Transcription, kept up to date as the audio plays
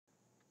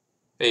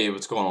Hey,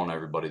 what's going on,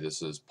 everybody?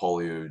 This is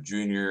Polio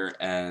Jr.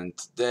 and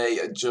today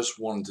I just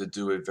wanted to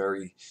do a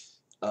very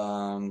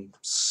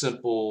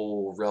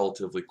simple,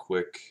 relatively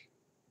quick,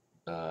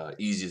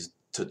 easy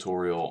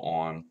tutorial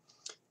on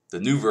the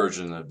new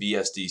version of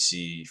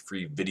VSDC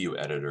free video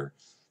editor.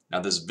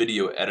 Now, this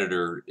video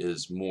editor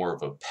is more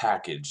of a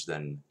package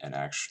than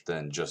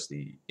just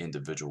the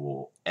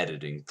individual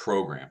editing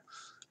program.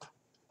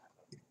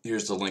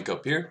 Here's the link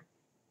up here,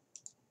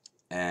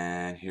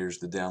 and here's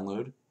the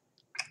download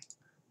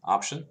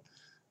option.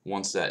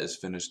 Once that is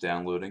finished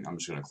downloading, I'm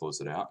just going to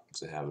close it out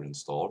because I have it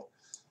installed.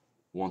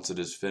 Once it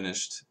is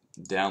finished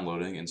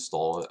downloading,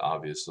 install it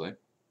obviously,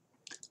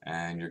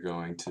 and you're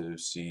going to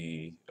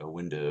see a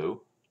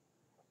window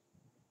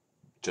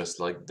just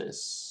like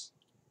this.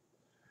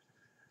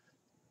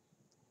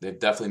 They've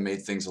definitely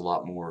made things a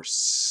lot more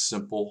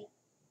simpler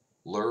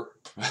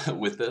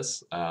with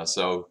this.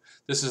 So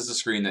this is the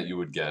screen that you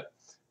would get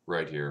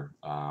right here.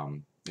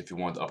 If you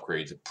want to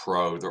upgrade to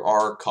Pro, there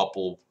are a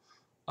couple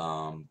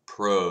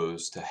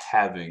pros to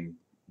having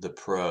the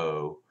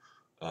Pro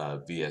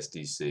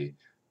VSDC,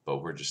 but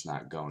we're just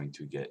not going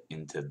to get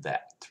into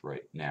that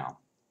right now.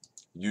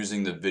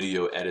 Using the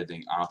video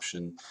editing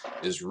option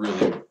is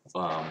really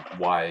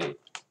why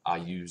I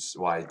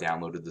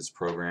downloaded this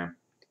program,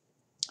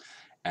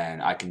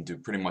 and I can do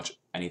pretty much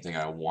anything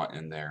I want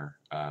in there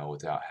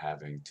without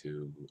having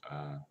to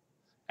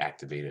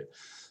activate it.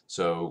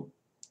 So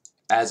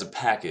as a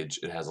package,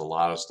 it has a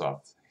lot of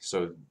stuff.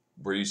 So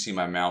where you see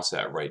my mouse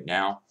at right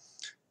now,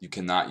 you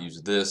cannot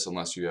use this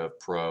unless you have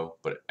Pro,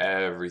 but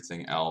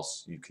everything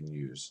else you can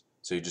use.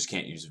 So you just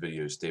can't use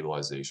video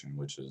stabilization,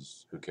 which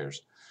is, who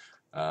cares?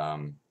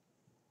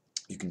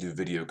 You can do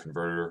video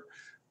converter,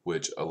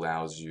 which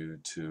allows you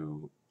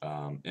to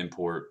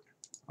import.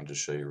 I'll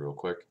just show you real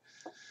quick.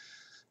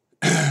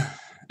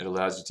 It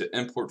allows you to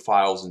import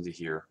files into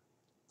here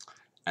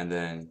and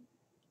then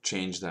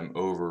change them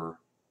over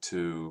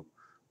to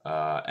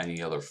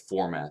any other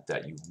format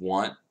that you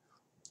want,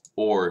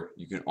 or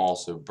you can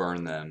also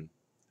burn them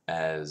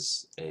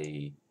as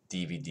a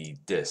DVD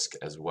disc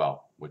as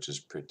well, which is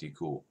pretty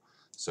cool.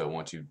 So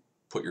once you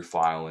put your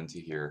file into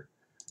here,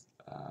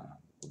 we'll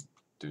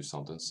do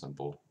something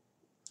simple,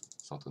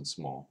 something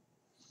small.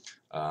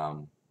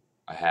 I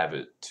have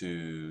it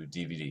to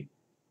DVD.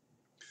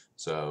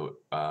 So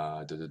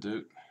I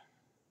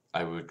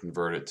would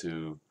convert it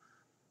to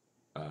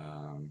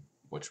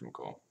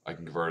I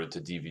can convert it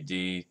to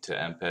DVD, to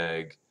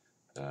MPEG,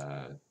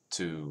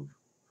 to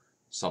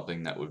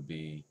something that would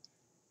be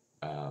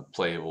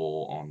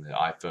playable on the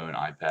iPhone,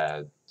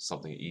 iPad,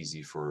 something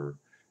easy for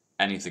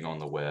anything on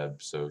the web.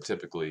 So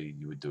typically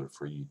you would do it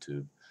for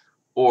YouTube,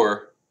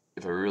 or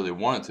if I really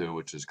wanted to,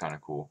 which is kind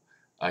of cool,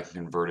 I can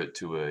convert it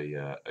to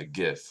a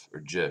GIF or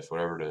GIF,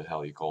 whatever the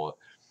hell you call it,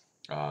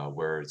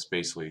 where it's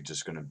basically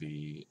just going to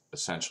be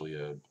essentially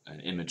an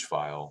image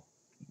file,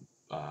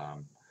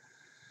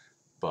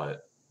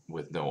 but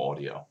with no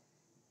audio.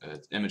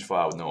 It's image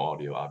file with no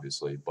audio,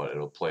 obviously, but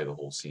it'll play the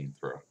whole scene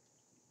through.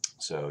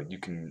 So you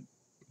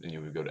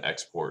would go to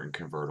export and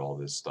convert all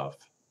this stuff.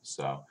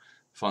 So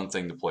fun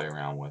thing to play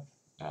around with.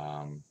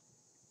 So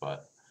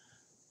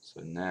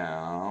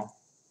now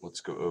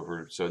let's go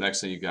over. So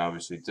next thing you can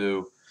obviously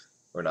do,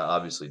 or not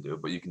obviously do,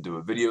 but you can do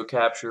a video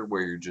capture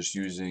where you're just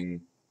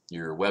using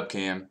your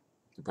webcam. You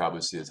can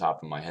probably see the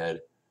top of my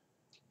head,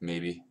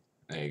 maybe.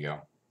 There you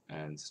go.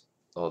 And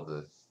all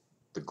the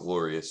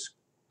glorious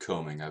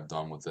combing I've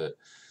done with it.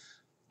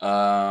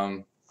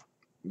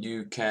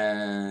 You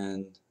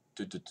can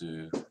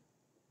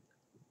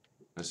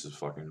This is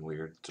fucking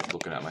weird. Just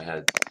looking at my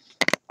head.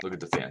 Look at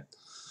the fan.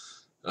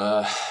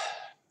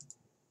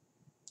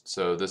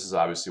 So this is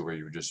obviously where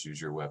you would just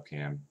use your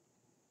webcam.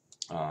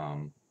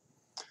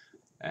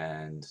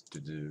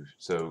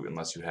 So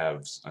unless you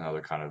have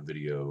another kind of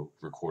video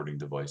recording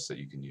device that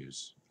you can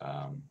use,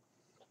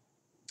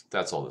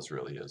 that's all this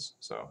really is.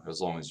 So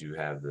as long as you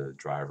have the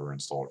driver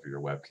installed for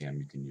your webcam,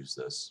 you can use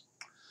this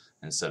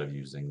instead of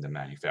using the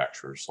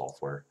manufacturer's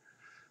software.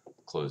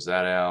 Close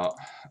that out.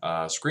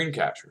 Screen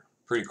capture,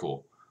 pretty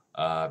cool.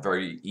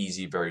 Very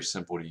easy, very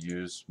simple to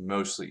use.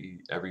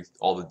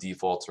 All the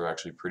defaults are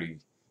actually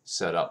pretty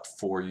set up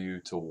for you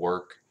to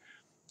work,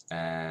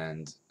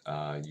 and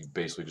you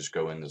basically just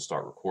go in to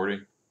start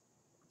recording.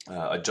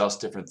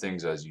 Adjust different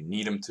things as you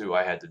need them to.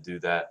 I had to do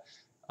that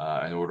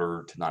in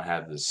order to not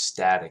have this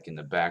static in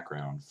the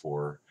background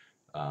for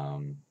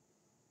when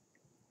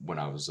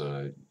I was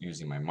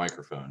using my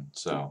microphone.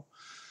 So,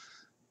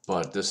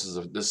 but this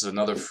is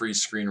another free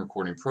screen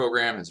recording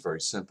program. It's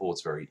very simple.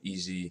 It's very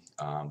easy,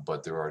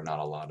 but there are not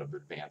a lot of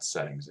advanced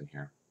settings in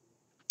here.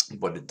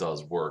 But it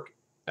does work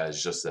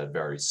as just that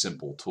very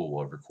simple tool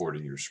of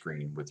recording your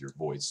screen with your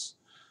voice.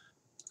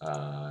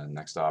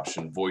 Next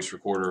option, voice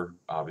recorder.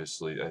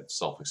 Obviously, that's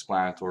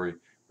self-explanatory.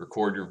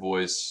 Record your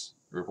voice,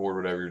 record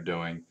whatever you're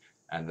doing,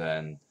 and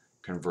then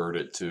convert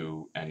it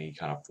to any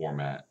kind of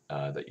format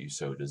that you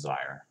so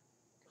desire.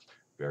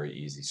 Very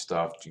easy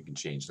stuff. You can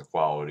change the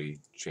quality,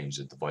 change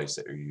the device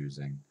that you're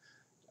using,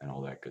 and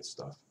all that good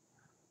stuff.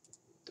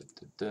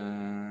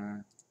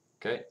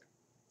 Okay.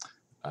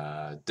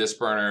 Disk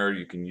burner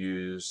you can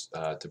use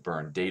to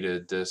burn data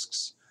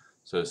disks.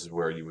 So this is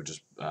where you would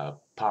just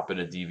pop in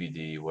a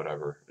DVD,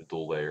 whatever, a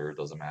dual layer, it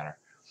doesn't matter.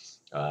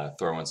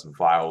 Throw in some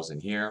files in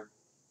here,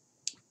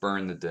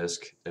 burn the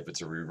disk. If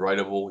it's a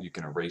rewritable, you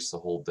can erase the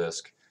whole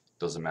disk.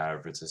 Doesn't matter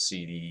if it's a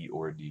CD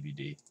or a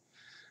DVD.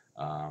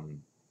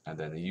 And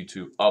then the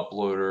YouTube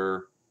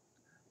uploader,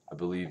 I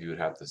believe you would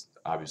have to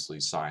obviously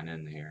sign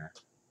in here.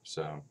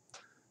 So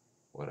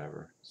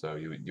whatever. So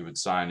you would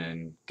sign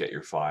in, get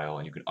your file,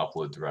 and you can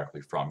upload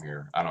directly from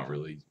here. I don't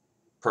really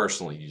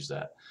personally use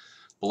that.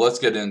 But let's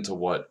get into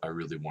what I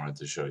really wanted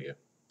to show you.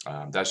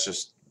 That's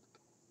just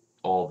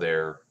all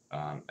there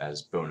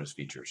as bonus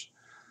features.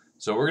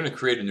 So we're going to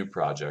create a new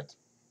project.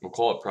 We'll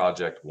call it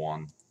Project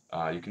 1.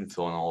 You can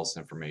fill in all this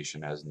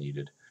information as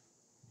needed.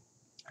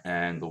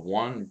 And the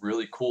one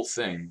really cool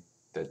thing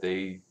that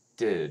they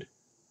did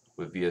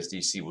with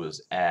VSDC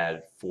was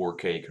add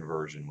 4K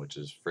conversion, which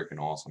is freaking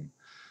awesome.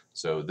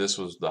 So this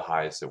was the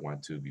highest it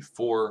went to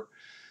before.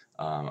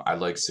 I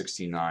like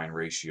 16:9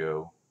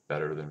 ratio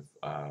better than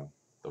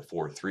the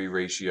 4:3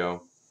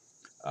 ratio.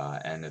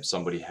 And if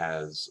somebody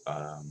has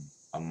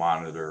a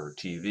monitor or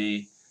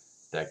TV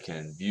that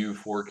can view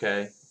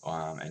 4K,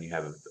 and you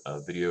have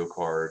a video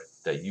card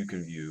that you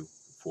can view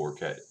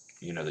 4K,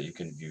 that you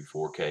can view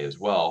 4K as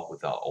well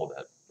without all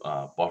that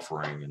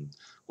buffering and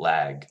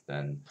lag,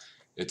 then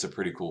it's a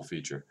pretty cool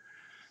feature.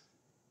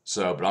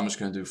 So, but I'm just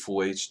going to do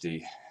full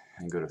HD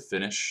and go to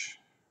finish.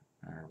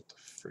 Alright, what the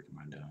frick am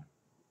I doing?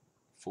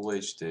 Full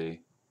HD.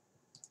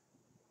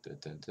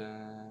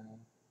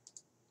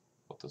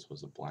 Thought this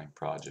was a blank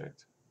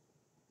project.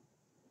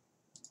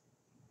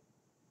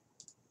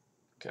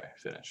 Okay,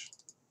 finish.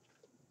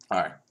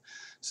 Alright,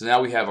 so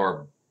now we have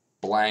our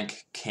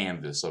blank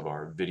canvas of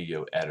our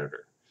video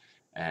editor.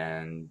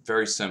 And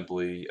very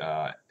simply,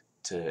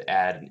 to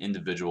add an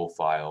individual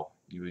file,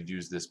 you would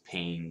use this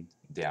pane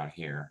down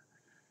here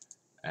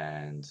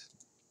and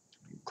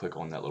click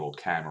on that little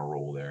camera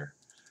roll there.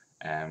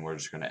 And we're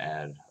just going to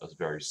add a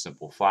very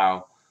simple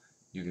file.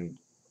 You can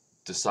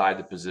decide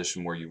the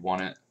position where you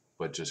want it,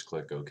 but just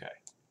click OK.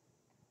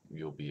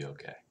 You'll be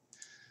OK.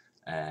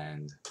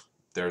 And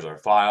there's our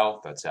file.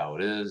 That's how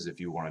it is. If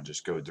you want to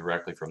just go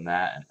directly from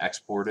that and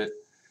export it.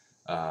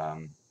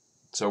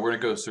 So we're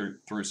going to go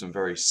through some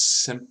very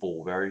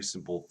simple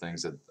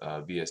things that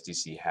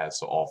VSDC has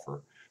to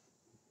offer.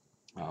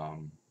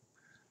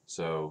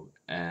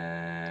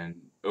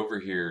 And over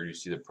here you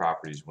see the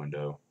properties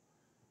window.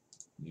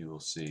 You will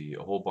see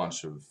a whole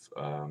bunch of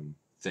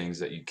things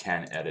that you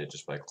can edit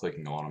just by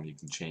clicking on them. You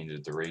can change the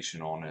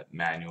duration on it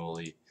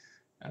manually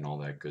and all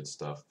that good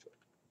stuff.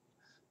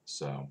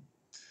 So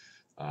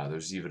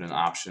there's even an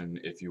option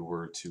if you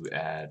were to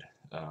add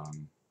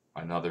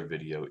another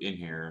video in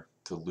here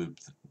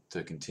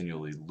to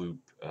continually loop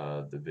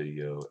the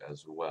video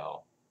as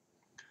well.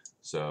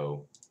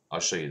 So I'll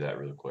show you that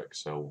really quick.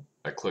 So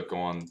I click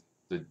on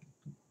the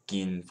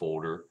GIN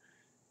folder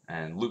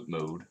and loop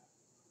mode,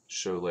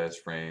 show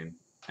last frame,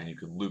 and you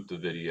could loop the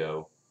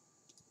video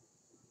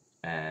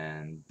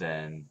and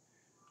then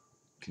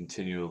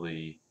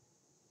continually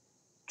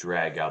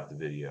drag out the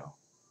video.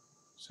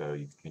 So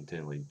you can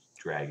continually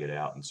drag it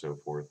out and so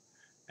forth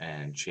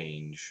and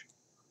change.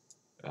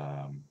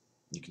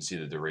 You can see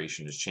the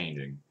duration is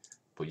changing,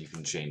 but you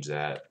can change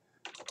that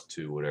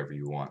to whatever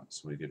you want.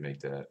 So we could make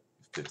that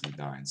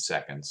 59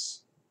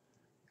 seconds.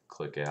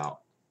 Click out.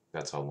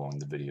 That's how long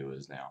the video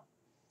is now.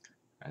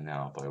 And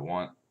now if I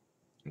want,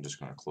 I'm just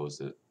going to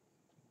close it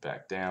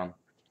back down.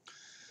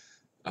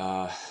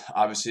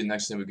 Obviously the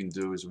next thing we can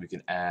do is we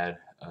can add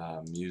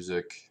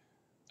music.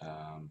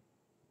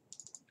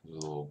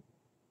 There's a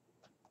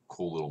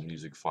cool little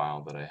music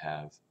file that I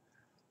have.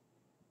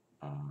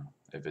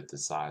 If it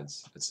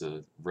decides, it's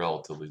a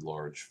relatively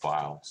large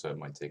file, so it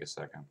might take a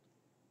second.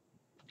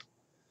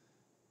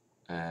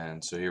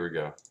 And so here we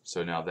go.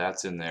 So now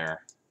that's in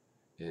there.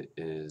 It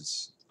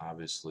is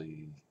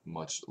obviously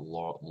much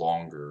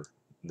longer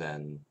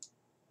than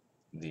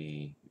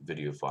the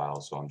video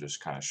file, so I'm just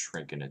kind of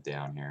shrinking it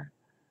down here.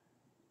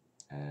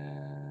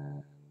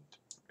 And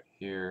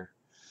here.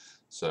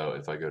 So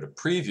if I go to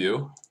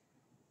preview,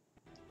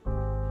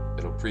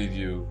 it'll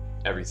preview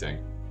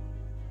everything.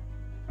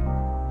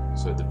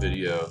 So the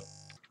video.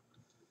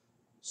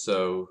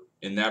 So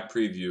in that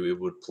preview, it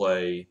would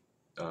play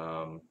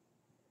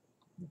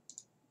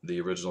the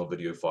original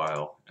video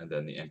file and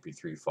then the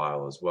MP3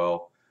 file as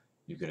well.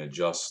 You can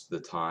adjust the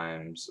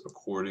times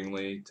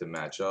accordingly to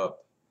match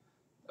up.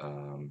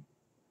 And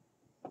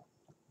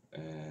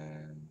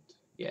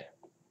yeah,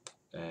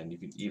 and you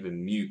can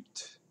even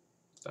mute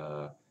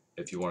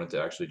if you wanted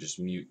to actually just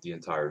mute the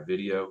entire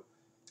video.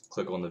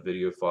 Click on the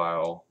video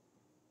file,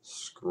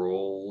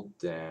 scroll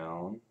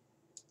down,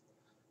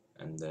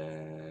 and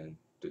then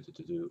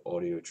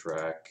audio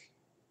track.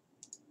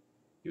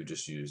 You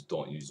just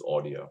don't use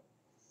audio.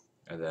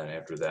 And then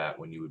after that,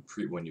 when you would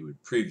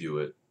preview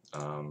it,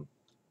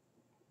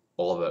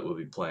 all that will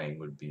be playing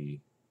would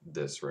be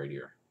this right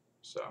here.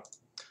 So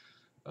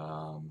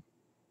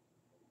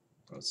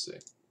let's see.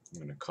 I'm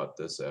going to cut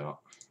this out.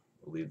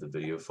 I'll leave the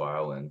video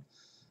file in.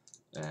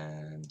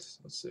 And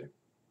let's see.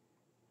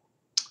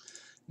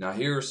 Now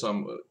here are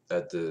some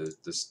at the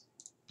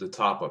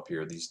top up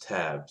here, these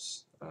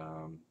tabs.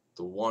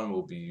 The one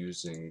we'll be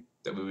using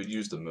that we would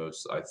use the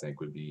most, I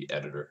think, would be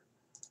editor,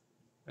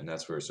 and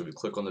that's where. So we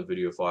click on the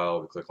video file,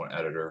 we click on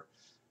editor.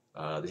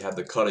 They have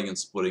the cutting and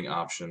splitting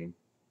option.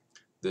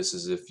 This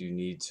is if you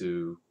need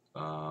to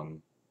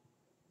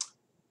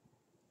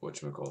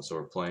whatchamacallit. So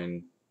we're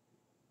playing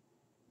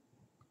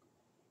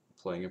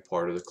a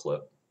part of the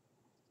clip,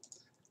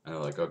 and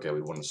they're like, okay,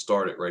 we want to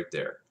start it right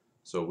there.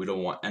 So we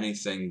don't want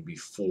anything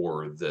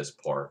before this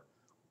part.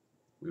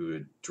 We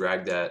would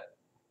drag that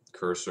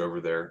cursor over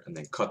there and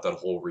then cut that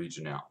whole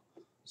region out.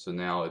 So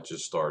now it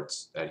just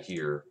starts at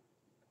here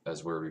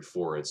as where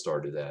before it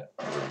started at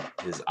where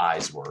his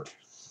eyes were.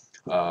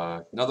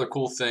 Another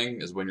cool thing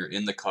is when you're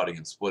in the cutting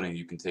and splitting,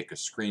 you can take a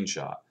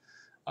screenshot,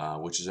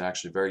 which is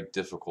actually very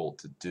difficult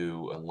to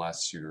do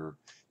unless you're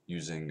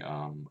using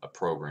a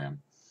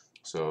program.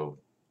 So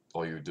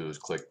all you do is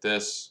click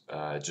this,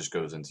 it just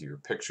goes into your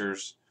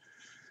pictures,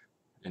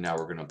 and now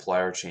we're going to apply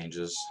our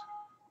changes.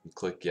 You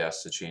click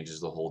yes, it changes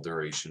the whole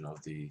duration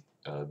of the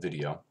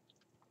video,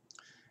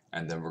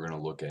 and then we're going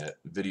to look at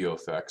video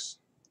effects,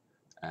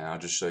 and I'll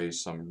just show you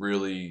some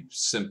really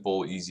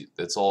simple, easy.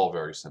 It's all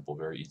very simple,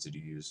 very easy to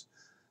use.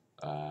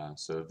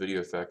 So video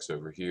effects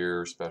over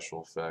here,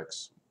 special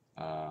effects.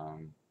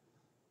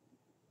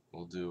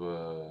 We'll do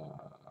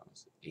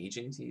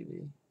aging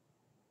TV,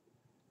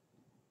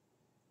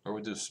 or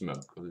we'll do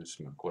smoke. We'll do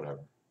smoke,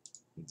 whatever.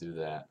 We'll do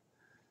that,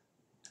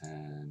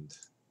 and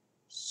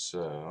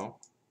so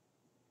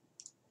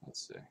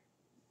let's see.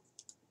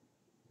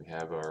 We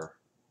have our,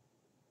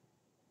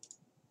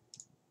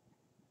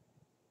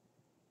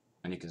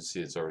 and you can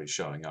see it's already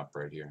showing up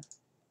right here.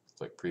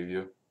 Click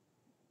preview.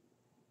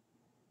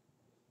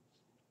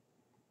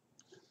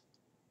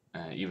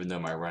 And even though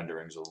my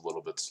rendering's a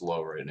little bit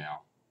slow right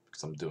now,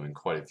 because I'm doing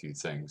quite a few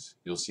things,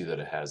 you'll see that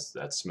it has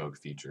that smoke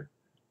feature,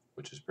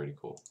 which is pretty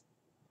cool.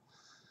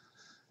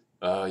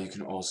 You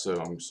can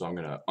also, so I'm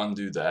going to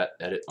undo that,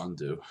 edit,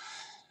 undo,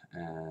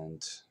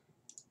 and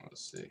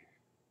let's see,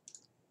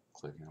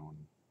 clicking on,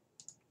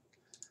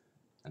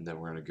 and then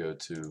we're going to go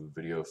to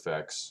video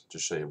effects,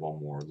 just show you one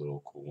more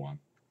little cool one.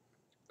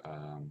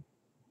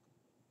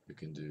 You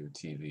can do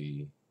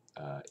TV,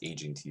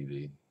 aging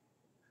TV,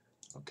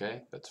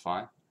 okay, that's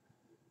fine,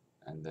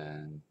 and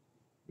then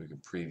we can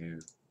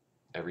preview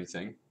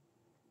everything.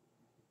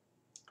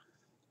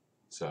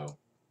 So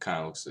kind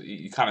of looks,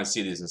 you kind of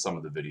see these in some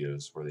of the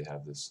videos where they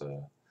have this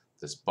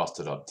this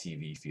busted up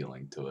TV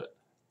feeling to it.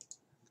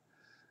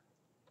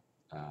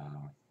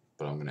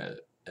 But I'm going to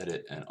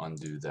edit and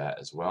undo that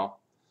as well.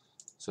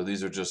 So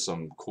these are just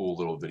some cool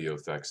little video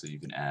effects that you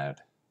can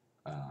add.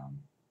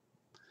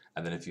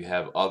 And then if you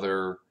have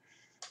other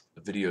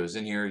videos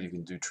in here, you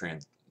can do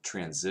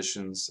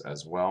transitions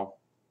as well.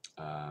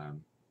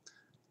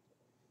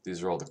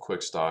 These are all the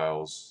quick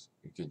styles.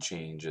 You can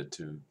change it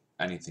to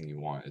anything you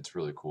want. It's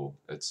really cool.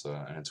 It's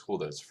and it's cool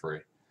that it's free.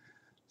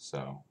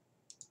 So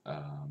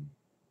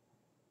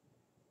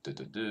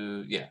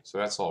yeah, so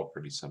that's all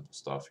pretty simple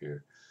stuff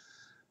here.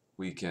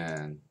 We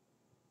can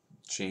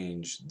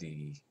change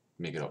the,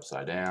 make it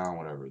upside down,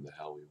 whatever the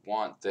hell we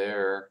want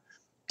there.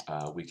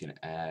 We can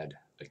add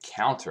a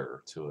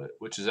counter to it,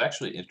 which is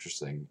actually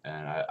interesting,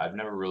 and I've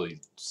never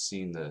really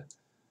seen the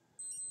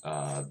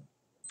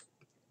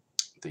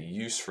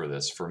use for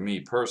this for me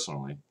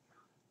personally.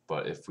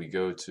 But if we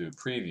go to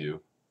preview,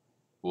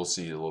 we'll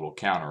see a little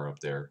counter up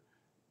there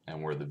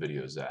and where the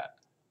video is at.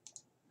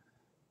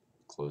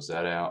 Close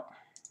that out,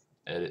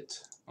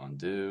 edit,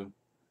 undo,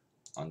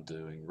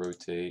 undoing,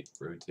 rotate,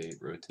 rotate,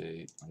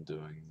 rotate,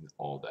 undoing,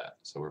 all that.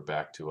 So we're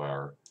back to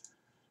our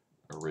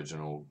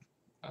original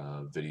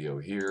video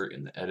here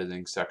in the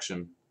editing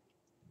section,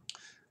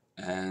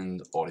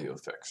 and audio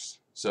effects.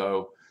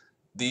 So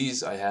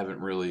these I haven't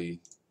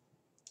really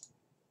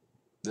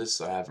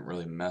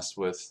messed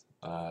with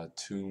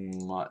too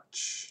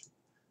much,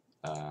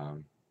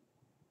 and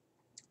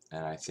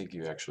I think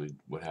you actually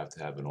would have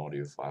to have an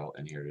audio file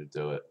in here to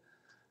do it.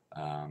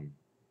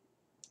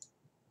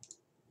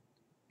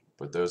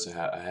 But those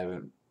I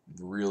haven't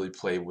really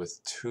played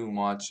with too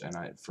much,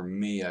 and for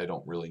me, I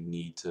don't really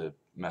need to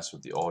mess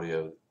with the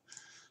audio.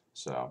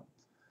 So,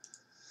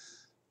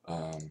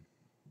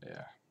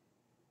 yeah.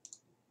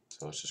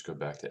 So let's just go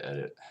back to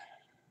edit.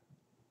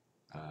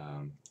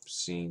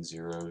 Scene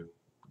 0,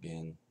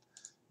 begin,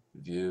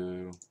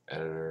 view,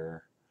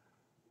 editor,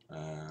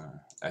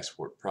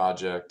 export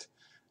project,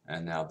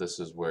 and now this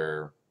is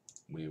where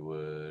we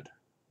would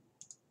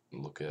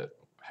look at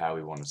how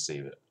we want to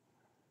save it.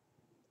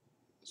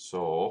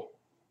 So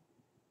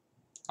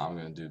I'm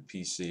going to do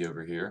PC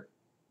over here,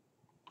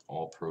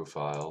 all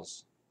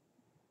profiles,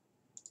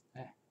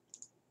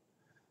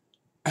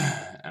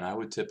 and I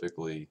would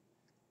typically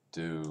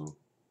do,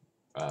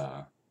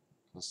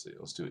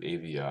 let's do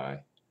AVI,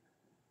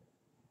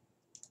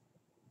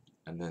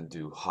 and then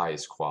do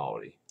highest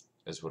quality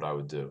is what I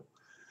would do.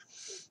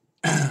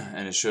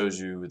 And it shows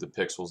you the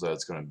pixels that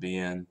it's going to be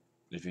in.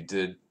 If you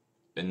did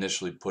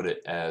initially put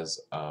it as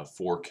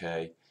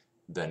 4K,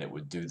 then it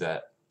would do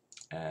that.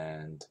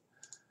 And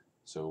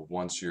so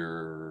once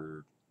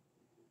you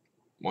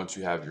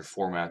have your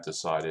format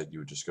decided, you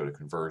would just go to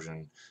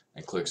conversion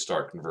and click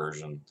start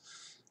conversion,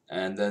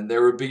 and then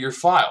there would be your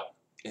file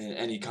in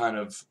any kind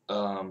of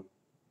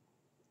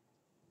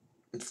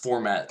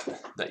format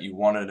that you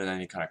wanted and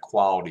any kind of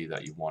quality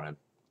that you wanted.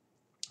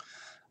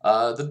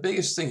 The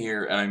biggest thing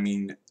here, and I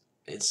mean,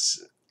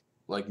 it's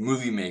like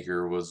Movie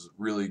Maker was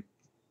really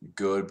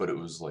good, but it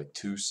was like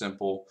too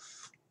simple.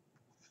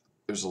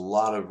 There's a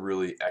lot of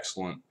really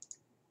excellent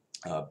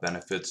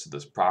benefits to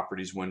this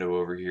properties window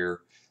over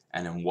here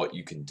and in what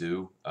you can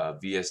do.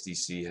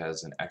 VSDC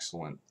has an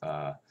excellent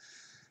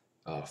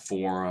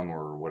forum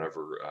or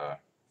whatever,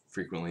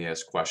 frequently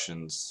asked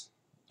questions,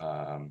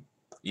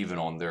 even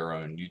on their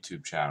own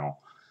YouTube channel,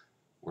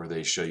 where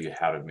they show you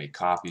how to make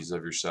copies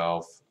of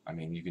yourself. I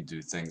mean, you can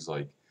do things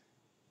like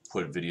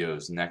put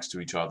videos next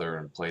to each other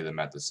and play them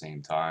at the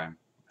same time.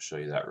 I'll show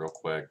you that real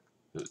quick.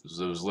 It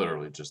was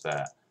literally just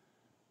that.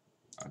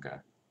 Okay.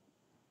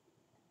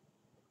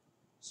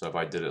 So if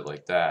I did it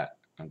like that,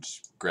 I'm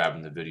just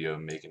grabbing the video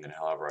and making it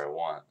however I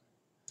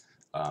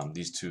want.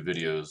 These two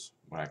videos,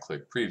 when I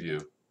click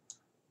preview,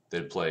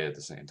 they'd play at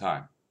the same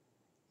time.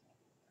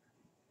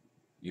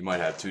 You might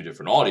have two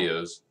different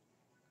audios.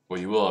 Well,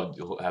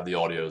 you'll have the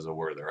audios of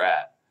where they're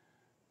at,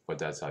 but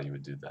that's how you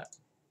would do that.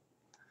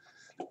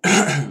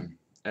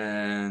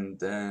 And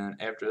then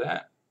after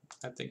that,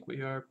 I think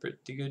we are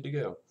pretty good to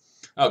go.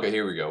 Okay,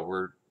 here we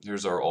go.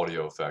 Here's our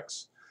audio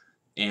effects.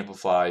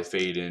 Amplify,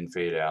 fade in,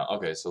 fade out.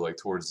 Okay, so like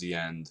towards the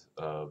end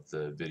of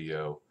the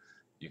video,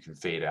 you can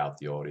fade out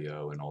the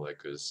audio and all that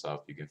good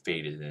stuff. You can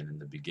fade it in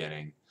the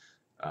beginning.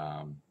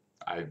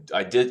 I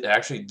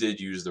actually did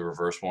use the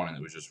reverse one, and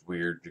it was just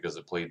weird because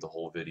it played the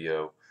whole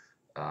video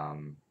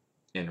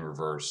in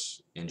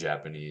reverse in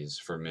Japanese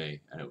for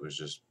me, and it was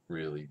just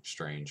really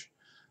strange.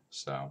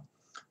 So,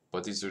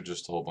 but these are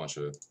just a whole bunch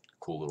of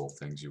cool little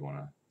things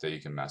that you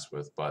can mess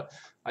with. But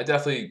I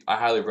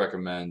highly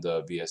recommend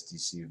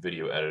VSDC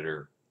Video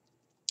Editor,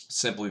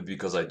 simply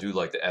because I do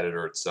like the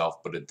editor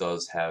itself, but it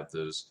does have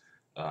those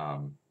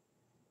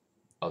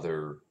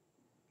other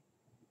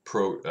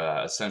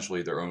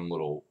essentially their own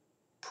little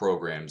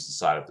programs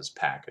inside of this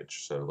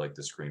package. So like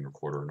the screen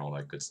recorder and all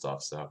that good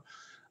stuff. So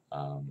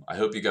I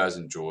hope you guys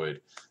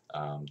enjoyed.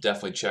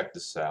 Definitely check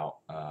this out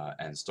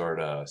and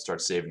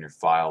start saving your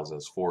files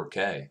as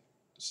 4K.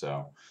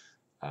 So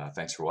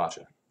thanks for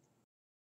watching.